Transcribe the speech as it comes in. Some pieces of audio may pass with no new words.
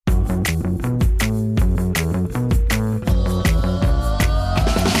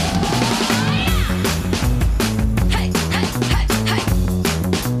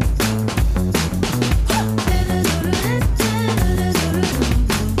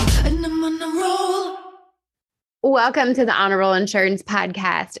Welcome to the Honorable Insurance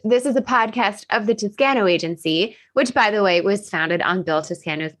Podcast. This is a podcast of the Toscano Agency, which, by the way, was founded on Bill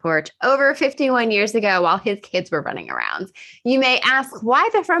Toscano's porch over 51 years ago while his kids were running around. You may ask, why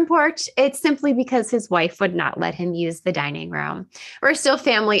the front porch? It's simply because his wife would not let him use the dining room. We're still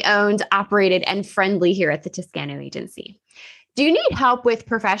family owned, operated, and friendly here at the Toscano Agency. Do you need help with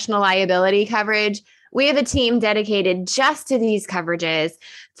professional liability coverage? We have a team dedicated just to these coverages,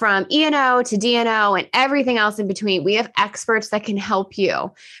 from E&O to D&O and everything else in between. We have experts that can help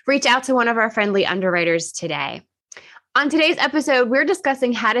you. Reach out to one of our friendly underwriters today. On today's episode, we're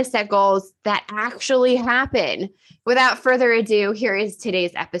discussing how to set goals that actually happen. Without further ado, here is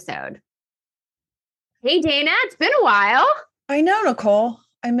today's episode. Hey, Dana, it's been a while. I know, Nicole.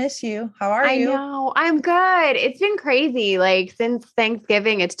 I miss you. How are you? I know. I'm good. It's been crazy. Like since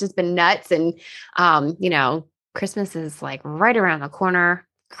Thanksgiving, it's just been nuts. And, Christmas is like right around the corner.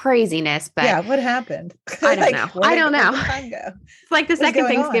 Craziness. But yeah, what happened? I don't know. I don't know. It's like the second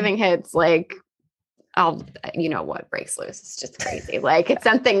Thanksgiving hits, like, you know what breaks loose. It's just crazy. Like it's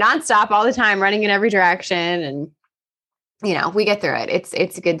something nonstop all the time, running in every direction. And we get through it.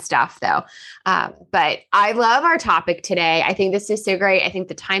 It's good stuff though. But I love our topic today. I think this is so great. I think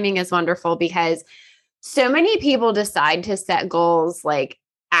the timing is wonderful because so many people decide to set goals like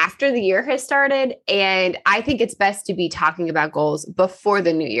after the year has started. And I think it's best to be talking about goals before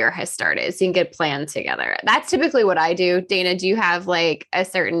the new year has started so you can get plans together. That's typically what I do. Dana, do you have like a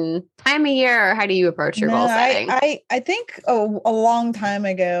certain time of year or how do you approach your goal setting? I think a long time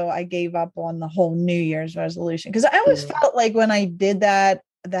ago, I gave up on the whole New Year's resolution because I always felt like when I did that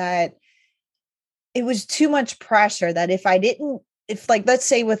it was too much pressure that if let's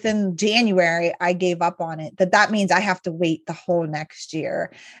say within January, I gave up on it, that means I have to wait the whole next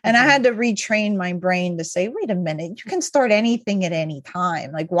year. And I had to retrain my brain to say, wait a minute, you can start anything at any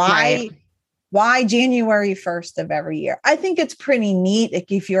time. Like why January 1st of every year? I think it's pretty neat.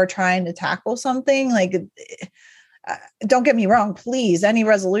 Like if you're trying to tackle something like, don't get me wrong, please, any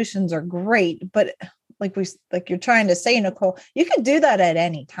resolutions are great. But like you're trying to say, Nicole, you can do that at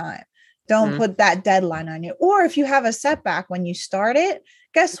any time. Don't put that deadline on you. Or if you have a setback when you start it,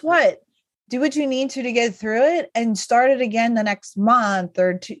 guess what? Do what you need to get through it and start it again the next month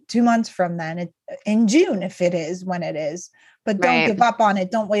or 2 months from then in June, if it is when it is. But don't give up on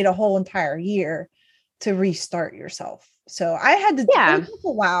it. Don't wait a whole entire year to restart yourself. So I had to take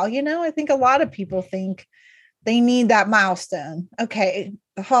a while. I think a lot of people think they need that milestone. Okay,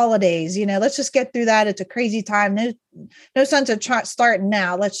 the holidays, let's just get through that. It's a crazy time. No sense of starting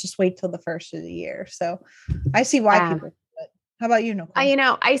now. Let's just wait till the first of the year. So I see why people do it. How about you, Nicole?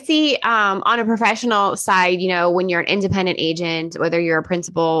 I see on a professional side, when you're an independent agent, whether you're a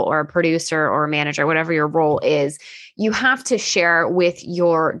principal or a producer or a manager, whatever your role is, you have to share with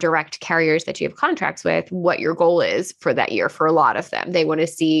your direct carriers that you have contracts with what your goal is for that year. For a lot of them, they want to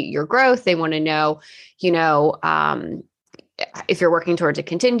see your growth. They want to know, if you're working towards a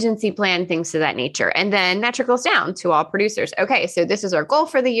contingency plan, things of that nature. And then that trickles down to all producers. Okay, so this is our goal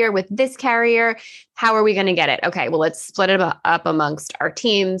for the year with this carrier. How are we going to get it? Okay, well, let's split it up amongst our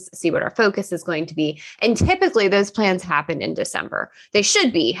teams, see what our focus is going to be. And typically those plans happen in December. They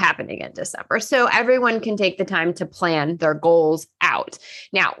should be happening in December. So everyone can take the time to plan their goals out.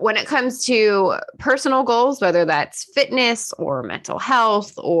 Now, when it comes to personal goals, whether that's fitness or mental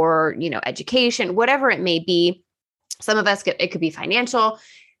health or, education, whatever it may be, some of us, it could be financial.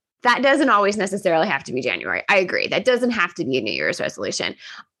 That doesn't always necessarily have to be January. I agree. That doesn't have to be a New Year's resolution.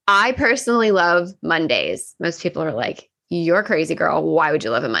 I personally love Mondays. Most people are like, you're crazy, girl. Why would you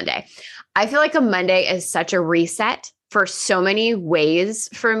love a Monday? I feel like a Monday is such a reset for so many ways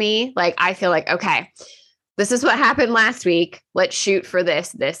for me. Like, I feel like, okay, this is what happened last week. Let's shoot for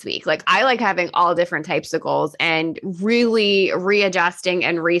this week. Like I like having all different types of goals and really readjusting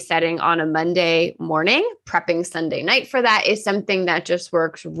and resetting on a Monday morning, prepping Sunday night for that is something that just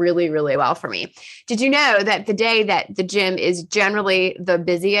works really, really well for me. Did you know that the day that the gym is generally the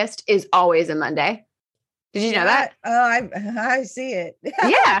busiest is always a Monday? Did you know that? Oh, I see it.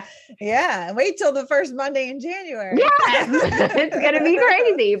 Yeah. Yeah. Wait till the first Monday in January. Yeah. It's going to be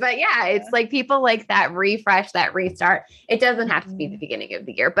crazy. But yeah, it's like people like that refresh, that restart. It doesn't have to be the beginning of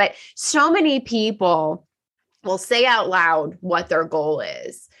the year, but so many people will say out loud what their goal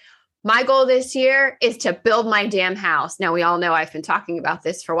is. My goal this year is to build my damn house. Now, we all know I've been talking about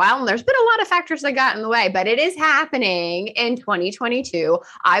this for a while, and there's been a lot of factors that got in the way, but it is happening in 2022.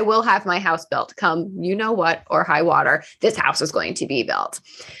 I will have my house built come, you know what, or high water. This house is going to be built.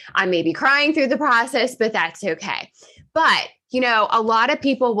 I may be crying through the process, but that's okay. But, a lot of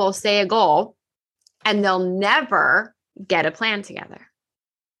people will say a goal and they'll never get a plan together.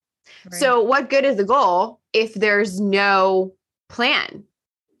 Right. So what good is a goal if there's no plan?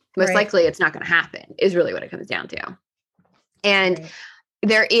 Most likely it's not going to happen, is really what it comes down to. And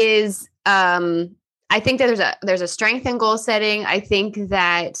there is, I think that there's a strength in goal setting. I think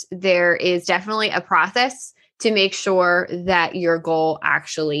that there is definitely a process to make sure that your goal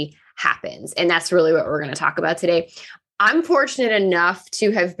actually happens. And that's really what we're going to talk about today. I'm fortunate enough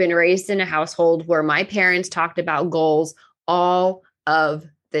to have been raised in a household where my parents talked about goals all of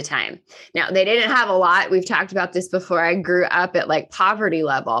the time. Now, they didn't have a lot. We've talked about this before. I grew up at like poverty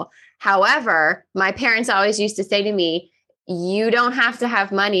level. However, my parents always used to say to me, you don't have to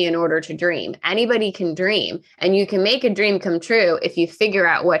have money in order to dream. Anybody can dream, and you can make a dream come true if you figure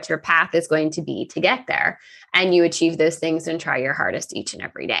out what your path is going to be to get there, and you achieve those things and try your hardest each and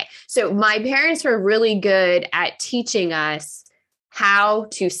every day. So my parents were really good at teaching us how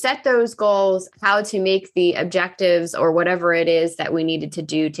to set those goals, how to make the objectives or whatever it is that we needed to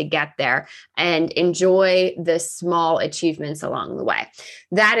do to get there, and enjoy the small achievements along the way.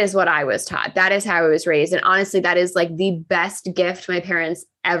 That is what I was taught. That is how I was raised. And honestly, that is like the best gift my parents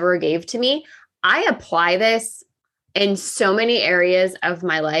ever gave to me. I apply this in so many areas of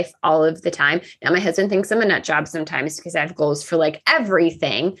my life all of the time. Now, my husband thinks I'm a nut job sometimes because I have goals for like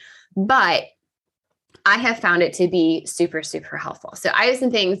everything, but I have found it to be super, super helpful. So I have some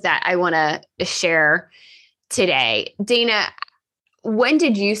things that I want to share today. Dana, when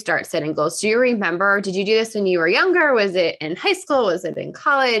did you start setting goals? Do you remember? Did you do this when you were younger? Was it in high school? Was it in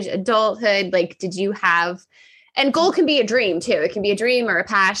college, adulthood? Like, did you have, and goal can be a dream too. It can be a dream or a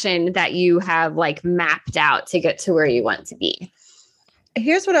passion that you have like mapped out to get to where you want to be.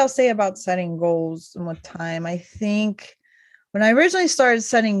 Here's what I'll say about setting goals and with time. I think when I originally started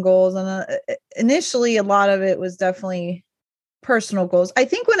setting goals, and initially a lot of it was definitely personal goals. I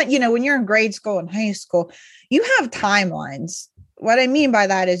think when you're in grade school and high school, you have timelines. What I mean by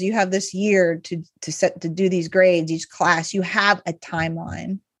that is you have this year to do these grades, each class, you have a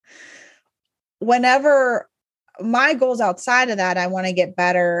timeline. Whenever my goals outside of that, I want to get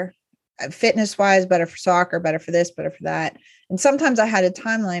better fitness wise, better for soccer, better for this, better for that. And sometimes I had a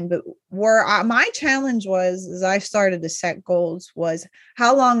timeline, but where my challenge was, as I started to set goals, was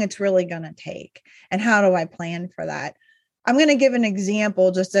how long it's really going to take and how do I plan for that? I'm going to give an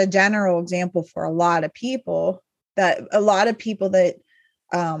example, just a general example for a lot of people that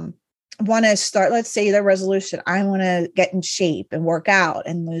want to start, let's say their resolution, I want to get in shape and work out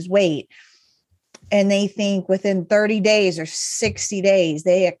and lose weight. And they think within 30 days or 60 days,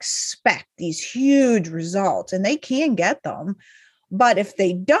 they expect these huge results, and they can get them. But if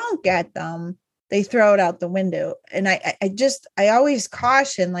they don't get them, they throw it out the window. And I always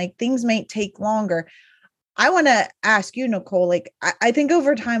caution, like, things may take longer. I want to ask you, Nicole, like, I think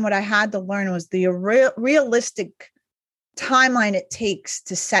over time, what I had to learn was the realistic timeline it takes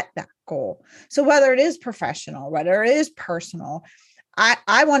to set that goal. So whether it is professional, whether it is personal,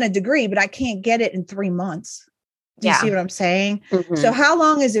 I want a degree, but I can't get it in 3 months. Do you see what I'm saying? Mm-hmm. So how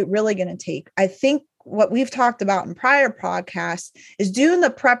long is it really going to take? I think what we've talked about in prior podcasts is doing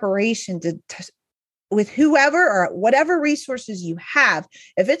the preparation with whoever or whatever resources you have.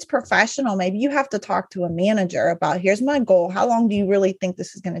 If it's professional, maybe you have to talk to a manager about, here's my goal. How long do you really think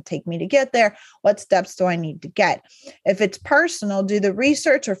this is going to take me to get there? What steps do I need to get? If it's personal, do the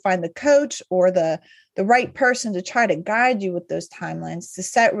research or find the coach or the right person to try to guide you with those timelines to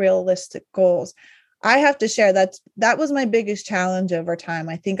set realistic goals. I have to share that was my biggest challenge over time.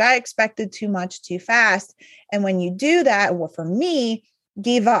 I think I expected too much too fast. And when you do that, well, for me,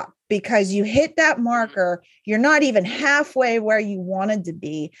 give up, because you hit that marker, you're not even halfway where you wanted to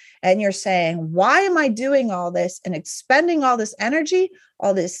be. And you're saying, why am I doing all this and expending all this energy,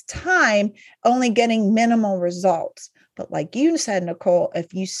 all this time, only getting minimal results? But like you said, Nicole,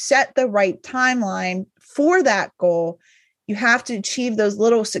 if you set the right timeline for that goal, you have to achieve those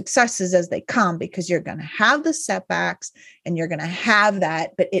little successes as they come, because you're going to have the setbacks and you're going to have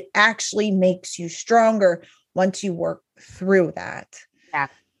that, but it actually makes you stronger once you work through that. Yeah.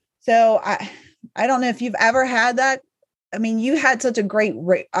 So I don't know if you've ever had that. I mean, you had such a great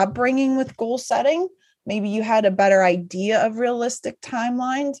upbringing with goal setting. Maybe you had a better idea of realistic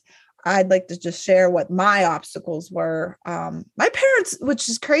timelines. I'd like to just share what my obstacles were. My parents, which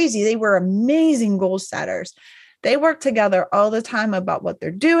is crazy, they were amazing goal setters. They work together all the time about what they're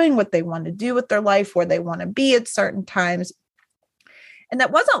doing, what they want to do with their life, where they want to be at certain times. And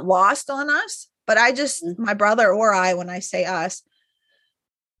that wasn't lost on us, but my brother or I, when I say us,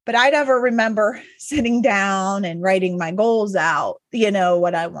 but I never remember sitting down and writing my goals out,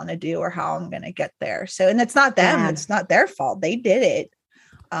 what I want to do or how I'm going to get there. So, and it's not them, It's not their fault. They did it.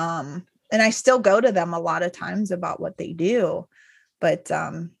 And I still go to them a lot of times about what they do. But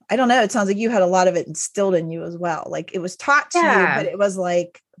I don't know. It sounds like you had a lot of it instilled in you as well. Like it was taught to you, but it was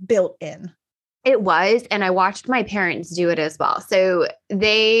like built in. It was. And I watched my parents do it as well. So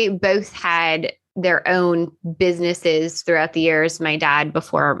they both had their own businesses throughout the years. My dad,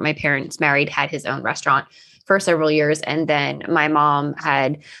 before my parents married, had his own restaurant for several years. And then my mom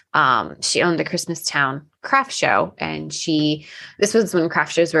had, she owned the Christmastown craft show. And this was when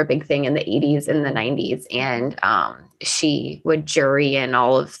craft shows were a big thing in the 80s and the 90s. And she would jury in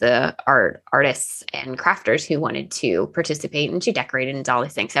all of the artists and crafters who wanted to participate. And she decorated and did all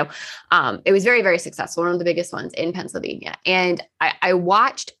these things. So it was very, very successful. One of the biggest ones in Pennsylvania. And I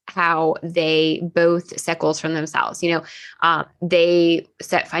watched how they both set goals for themselves. They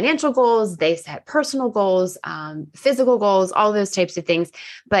set financial goals, they set personal goals, physical goals, all those types of things.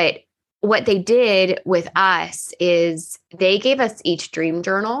 But what they did with us is they gave us each dream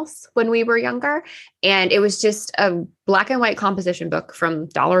journals when we were younger. And it was just a black and white composition book from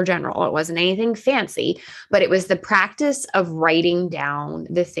Dollar General. It wasn't anything fancy, but it was the practice of writing down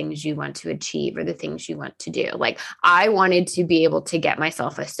the things you want to achieve or the things you want to do. Like I wanted to be able to get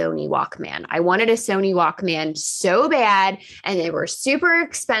myself a Sony Walkman. I wanted a Sony Walkman so bad, and they were super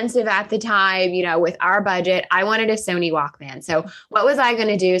expensive at the time, with our budget. I wanted a Sony Walkman. So what was I going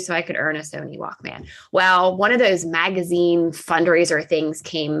to do so I could earn a Sony Walkman? Well, one of those magazine fundraiser things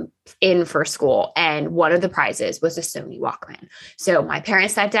came in for school, and one of the prizes was a Sony Walkman. So my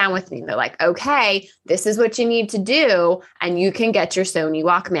parents sat down with me and they're like, okay, this is what you need to do, and you can get your Sony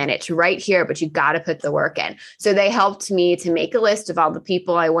Walkman. It's right here, but you got to put the work in. So they helped me to make a list of all the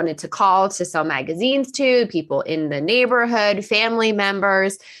people I wanted to call to sell magazines to, people in the neighborhood, family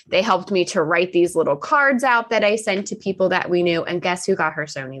members. They helped me to write these little cards out that I sent to people that we knew. And guess who got her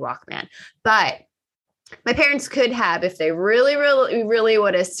Sony Walkman? But my parents could have, if they really, really, really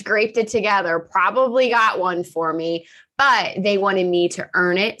would have scraped it together, probably got one for me, but they wanted me to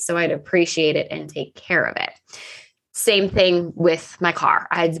earn it so I'd appreciate it and take care of it. Same thing with my car.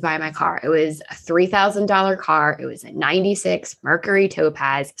 I had to buy my car. It was a $3,000 car. It was a 96 Mercury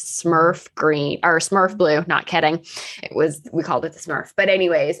Topaz Smurf green or Smurf blue. Not kidding. We called it the Smurf. But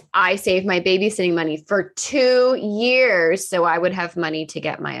anyways, I saved my babysitting money for 2 years so I would have money to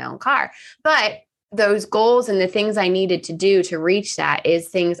get my own car. But those goals and the things I needed to do to reach that is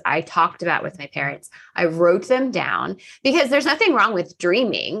things I talked about with my parents. I wrote them down because there's nothing wrong with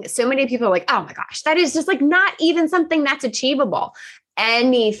dreaming. So many people are like, oh my gosh, that is just like not even something that's achievable.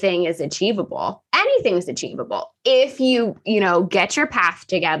 Anything is achievable. Anything is achievable if you get your path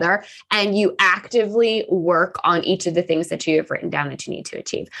together and you actively work on each of the things that you have written down that you need to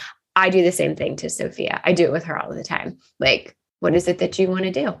achieve. I do the same thing to Sophia. I do it with her all the time. Like, what is it that you want to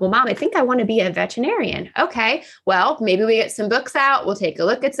do? Well, Mom, I think I want to be a veterinarian. Okay, well, maybe we get some books out. We'll take a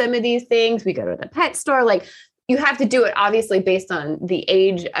look at some of these things. We go to the pet store. Like, you have to do it obviously based on the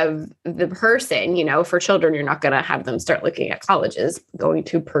age of the person. For children, you're not going to have them start looking at colleges, going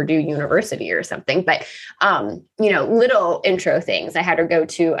to Purdue University or something. But, little intro things. I had her go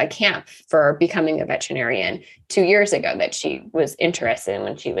to a camp for becoming a veterinarian 2 years ago that she was interested in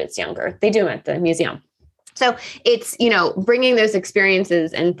when she was younger. They do them at the museum. So it's, bringing those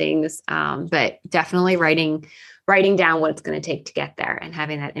experiences and things, but definitely writing down what it's going to take to get there and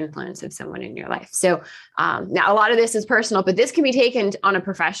having that influence of someone in your life. So now a lot of this is personal, but this can be taken on a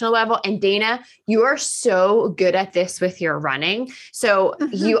professional level. And Dana, you are so good at this with your running. So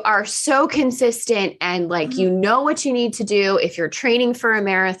you are so consistent and you know what you need to do if you're training for a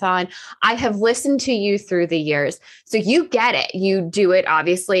marathon. I have listened to you through the years. So you get it. You do it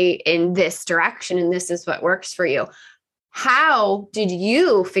obviously in this direction, and this is what works for you. How did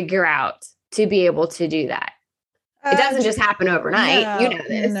you figure out to be able to do that? It doesn't just happen overnight. No, you know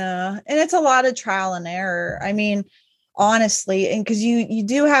this. No. And it's a lot of trial and error. I mean, honestly, and because you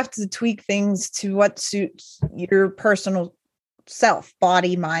do have to tweak things to what suits your personal self,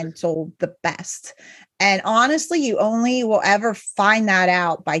 body, mind, soul, the best. And honestly, you only will ever find that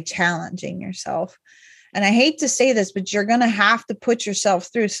out by challenging yourself. And I hate to say this, but you're going to have to put yourself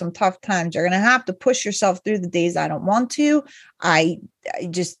through some tough times. You're going to have to push yourself through the days I don't want to. I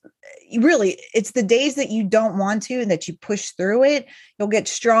just really, it's the days that you don't want to and that you push through it. You'll get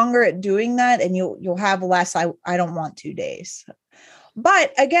stronger at doing that, and you'll have less I don't want to days.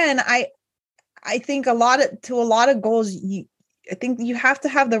 But again, I think a lot of goals, I think you have to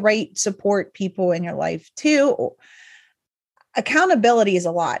have the right support people in your life too. Accountability is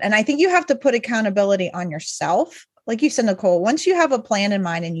a lot. And I think you have to put accountability on yourself. Like you said, Nicole, once you have a plan in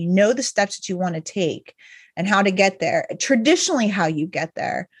mind and you know the steps that you want to take and how to get there, traditionally how you get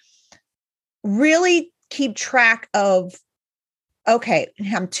there, really keep track of, okay,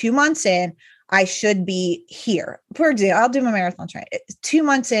 I'm 2 months in. I should be here. For example, I'll do my marathon training. 2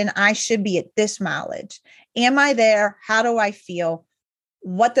 months in, I should be at this mileage. Am I there? How do I feel?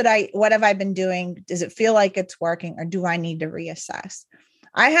 What have I been doing? Does it feel like it's working, or do I need to reassess?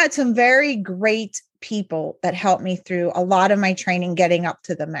 I had some very great people that helped me through a lot of my training getting up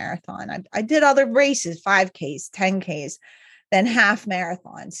to the marathon. I did other races, 5Ks, 10Ks, then half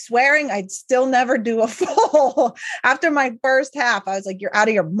marathons, swearing I'd still never do a full. After my first half, I was like, you're out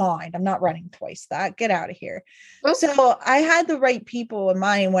of your mind. I'm not running twice that. Get out of here. Oops. So I had the right people in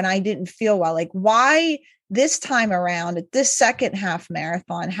mind when I didn't feel well. Like, why this time around at this second half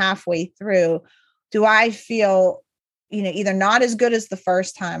marathon, halfway through, do I feel, either not as good as the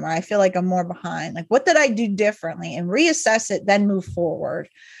first time, or I feel like I'm more behind? Like, what did I do differently? And reassess it, then move forward.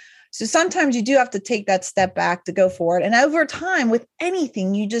 So sometimes you do have to take that step back to go forward. And over time with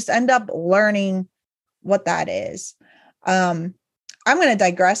anything, you just end up learning what that is. I'm going to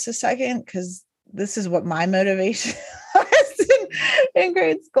digress a second, because this is what my motivation was in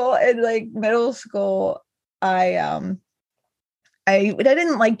grade school and like middle school. I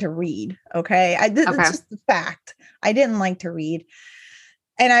didn't like to read. Okay. It's just the fact. I didn't like to read.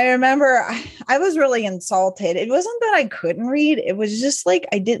 And I remember I was really insulted. It wasn't that I couldn't read. It was just like,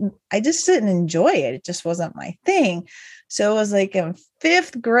 I just didn't enjoy it. It just wasn't my thing. So it was like in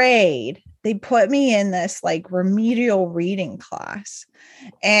 5th grade, they put me in this like remedial reading class.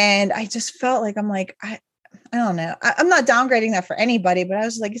 And I just felt like, I don't know. I'm not downgrading that for anybody, but I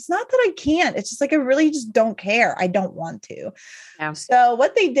was like, it's not that I can't. It's just like, I really just don't care. I don't want to. Yeah. So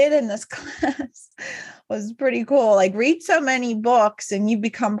what they did in this class was pretty cool. Like, read so many books and you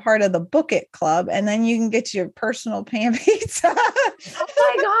become part of the Book It Club, and then you can get your personal pan pizza. Oh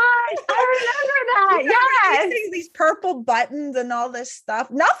my gosh. I remember that. Yes. These purple buttons and all this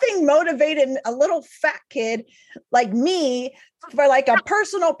stuff. Nothing motivated a little fat kid like me for like a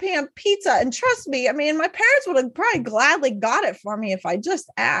personal pan pizza. And trust me, I mean, my parents would have probably gladly got it for me if I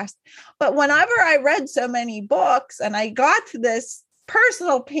just asked. But whenever I read so many books and I got to this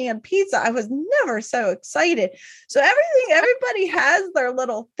personal pan pizza, I was never so excited. So everybody has their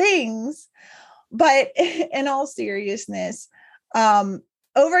little things, but in all seriousness,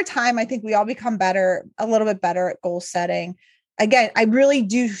 over time, I think we all become a little bit better at goal setting. Again, I really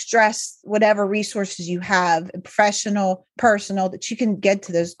do stress whatever resources you have, professional, personal, that you can get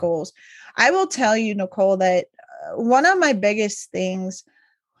to those goals. I will tell you, Nicole, that one of my biggest things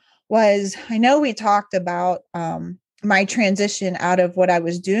was, I know we talked about my transition out of what I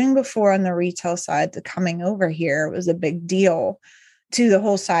was doing before on the retail side to coming over here. It was a big deal to the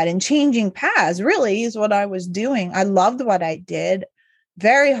whole side, and changing paths really is what I was doing. I loved what I did.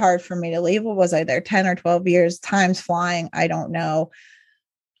 Very hard for me to leave. What was I there 10 or 12 years? Time's flying. I don't know.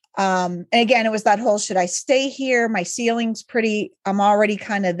 And again, it was that whole, should I stay here? My ceiling's I'm already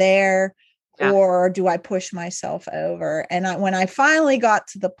kind of there. Yeah. Or do I push myself over? And when I finally got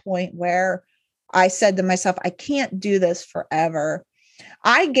to the point where I said to myself, I can't do this forever,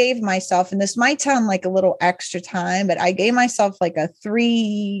 I gave myself, and this might sound like a little extra time, but I gave myself like a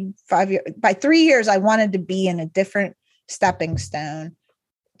 5 year. By 3 years, I wanted to be in a different stepping stone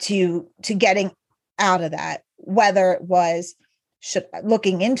to getting out of that, whether it was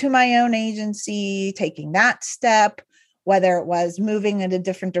looking into my own agency, taking that step, whether it was moving in a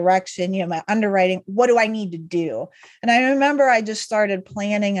different direction, my underwriting, what do I need to do? And I remember I just started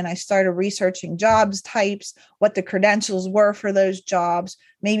planning, and I started researching jobs types, what the credentials were for those jobs,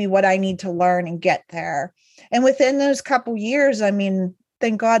 maybe what I need to learn and get there. And within those couple years, I mean,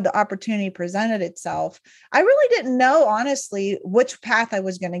 thank God the opportunity presented itself. I really didn't know, honestly, which path I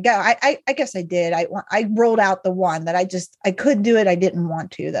was going to go. I guess I did. I rolled out the one that I could do it. I didn't want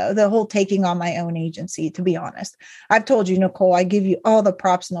to, though. The whole taking on my own agency, to be honest. I've told you, Nicole, I give you all the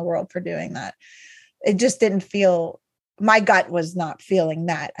props in the world for doing that. It just didn't feel, my gut was not feeling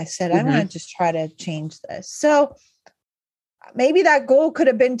that. I said, I want to just try to change this. So maybe that goal could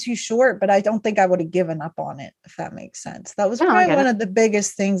have been too short, but I don't think I would have given up on it, if that makes sense. That was probably one of the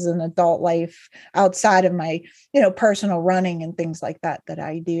biggest things in adult life outside of my, personal running and things like that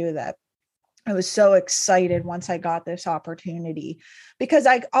I do, that I was so excited once I got this opportunity, because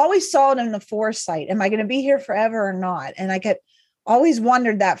I always saw it in the foresight. Am I going to be here forever or not? And I always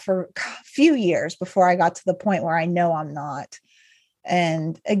wondered that for a few years before I got to the point where I know I'm not.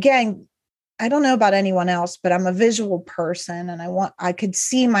 And again, I don't know about anyone else, but I'm a visual person, and I could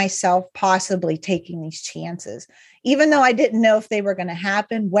see myself possibly taking these chances, even though I didn't know if they were going to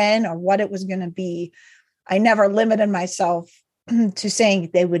happen, when, or what it was going to be. I never limited myself to saying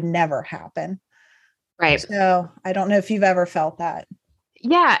they would never happen. Right. So I don't know if you've ever felt that.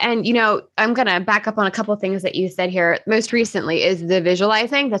 Yeah. And, I'm going to back up on a couple of things that you said here. Most recently is the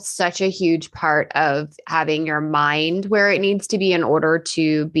visualizing. That's such a huge part of having your mind where it needs to be in order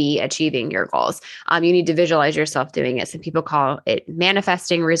to be achieving your goals. You need to visualize yourself doing it. Some people call it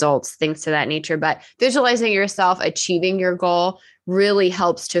manifesting results, things to that nature. But visualizing yourself achieving your goal really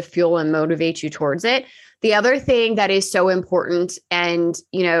helps to fuel and motivate you towards it. The other thing that is so important, and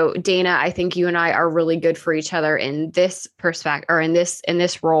Dana, I think you and I are really good for each other in this perspective, or in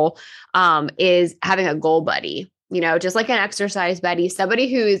this role, is having a goal buddy. Just like an exercise buddy,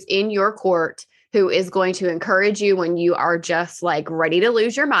 somebody who is in your court, who is going to encourage you when you are just like ready to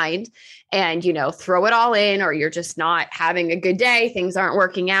lose your mind and, throw it all in, or you're just not having a good day. Things aren't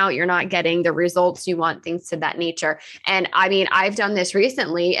working out. You're not getting the results you want, things to that nature. And I mean, I've done this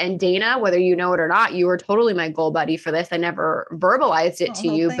recently, and Dana, whether you know it or not, you were totally my goal buddy for this. I never verbalized it to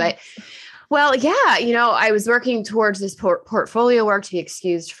you, thanks. but well, yeah, I was working towards this portfolio work to be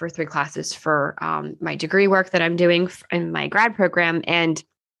excused for 3 classes for my degree work that I'm doing in my grad program. And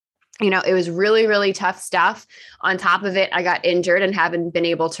it was really, really tough stuff. On top of it, I got injured and haven't been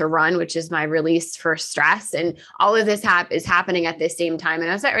able to run, which is my release for stress. And all of this is happening at the same time. And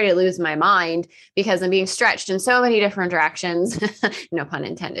I was not ready to lose my mind because I'm being stretched in so many different directions. No pun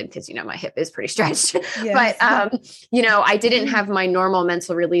intended, because, my hip is pretty stretched. Yes. But, I didn't have my normal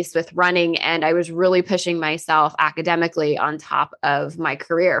mental release with running. And I was really pushing myself academically on top of my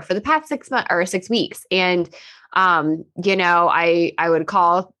career for the past 6 months or 6 weeks. And, I would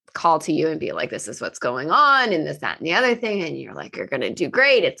call to you and be like, this is what's going on, and this, that, and the other thing. And you're like, you're going to do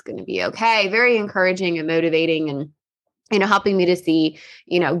great. It's going to be okay. Very encouraging and motivating, and, helping me to see,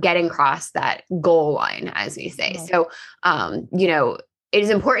 getting across that goal line, as we say. So, it is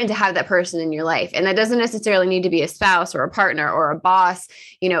important to have that person in your life. And that doesn't necessarily need to be a spouse or a partner or a boss.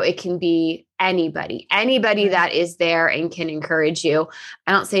 It can be anybody that is there and can encourage you.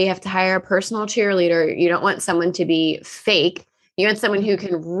 I don't say you have to hire a personal cheerleader. You don't want someone to be fake. You want someone who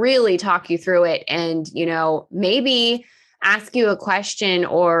can really talk you through it and, maybe ask you a question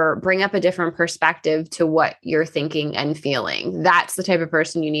or bring up a different perspective to what you're thinking and feeling. That's the type of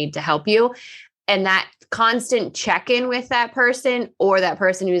person you need to help you. And that constant check-in with that person, or that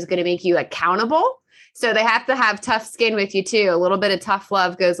person who's going to make you accountable. So they have to have tough skin with you too. A little bit of tough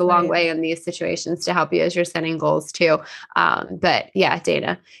love goes a long way in these situations to help you as you're setting goals too. But yeah,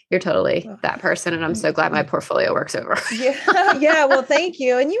 Dana, you're totally that person. And I'm so glad my portfolio work's over. Yeah. Well, thank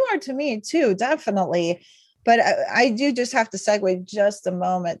you. And you are to me too, definitely. But I do just have to segue just a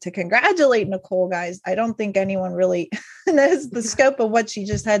moment to congratulate Nicole, guys. I don't think anyone really knows the scope of what she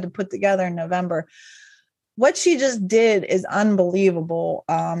just had to put together in November. What she just did is unbelievable.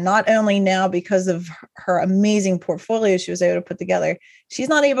 Not only now because of her amazing portfolio she was able to put together, she's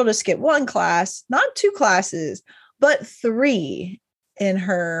not able to skip 1 class, not 2 classes, but 3 in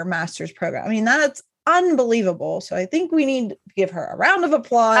her master's program. I mean, that's unbelievable. So I think we need to give her a round of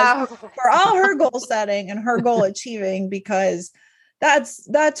applause for all her goal setting and her goal achieving, because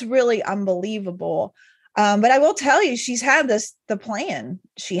that's really unbelievable. But I will tell you, she's had the plan.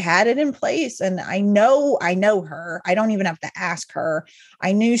 She had it in place. And I know her. I don't even have to ask her.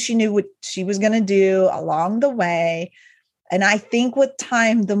 I knew she knew what she was going to do along the way. And I think with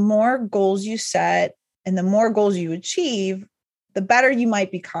time, the more goals you set and the more goals you achieve, the better you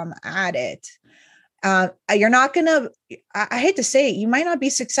might become at it. You're not going to, I hate to say it, you might not be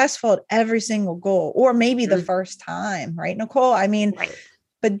successful at every single goal, or maybe the first time, right, Nicole? I mean,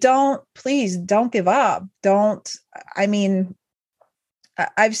 but please don't give up.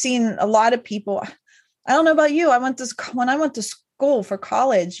 I've seen a lot of people. I don't know about you. When I went to school for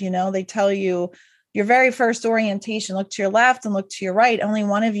college, they tell you your very first orientation, look to your left and look to your right. Only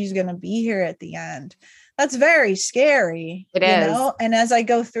one of you is going to be here at the end. That's very scary. It is. And as I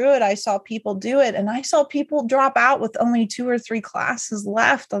go through it, I saw people do it, and I saw people drop out with only 2 or 3 classes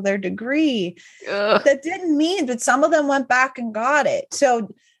left of their degree. Ugh. That didn't mean that some of them went back and got it.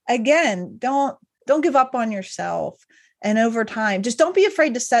 So again, don't give up on yourself. And over time, just don't be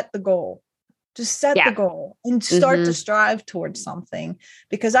afraid to set the goal. Just set the goal and start to strive towards something,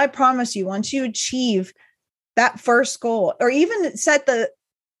 because I promise you, once you achieve that first goal, or even set the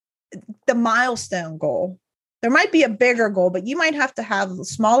milestone goal, there might be a bigger goal, but you might have to have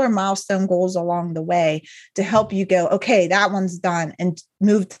smaller milestone goals along the way to help you go, okay, that one's done, and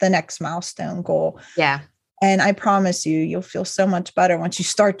move to the next milestone goal. Yeah. And I promise you, you'll feel so much better once you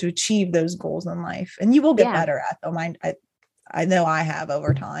start to achieve those goals in life, and you will get better at them. I know I have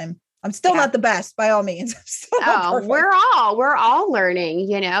over time. I'm still not the best by all means. We're all learning,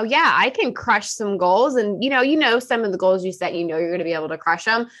 Yeah, I can crush some goals and, some of the goals you set, you're going to be able to crush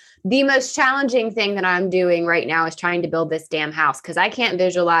them. The most challenging thing that I'm doing right now is trying to build this damn house because I can't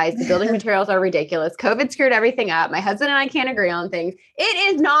visualize. The building materials are ridiculous. COVID screwed everything up. My husband and I can't agree on things.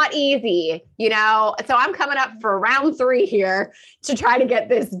 It is not easy, So I'm coming up for round 3 here to try to get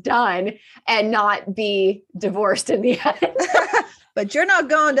this done and not be divorced in the end. But you're not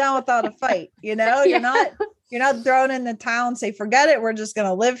going down without a fight, You're not thrown in the towel and say, forget it. We're just going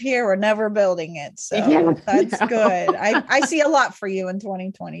to live here. We're never building it. So that's good. I see a lot for you in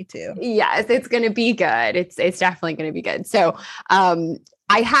 2022. Yes, it's going to be good. It's definitely going to be good. So,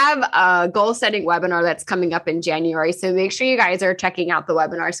 I have a goal setting webinar that's coming up in January. So make sure you guys are checking out the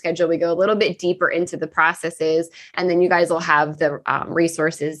webinar schedule. We go a little bit deeper into the processes, and then you guys will have the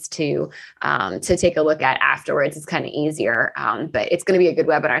resources to take a look at afterwards. It's kind of easier, but it's going to be a good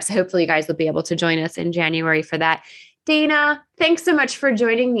webinar. So hopefully you guys will be able to join us in January for that. Dana, thanks so much for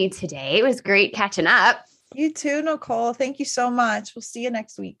joining me today. It was great catching up. You too, Nicole. Thank you so much. We'll see you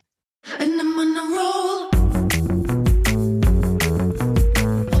next week. And I'm on a roll.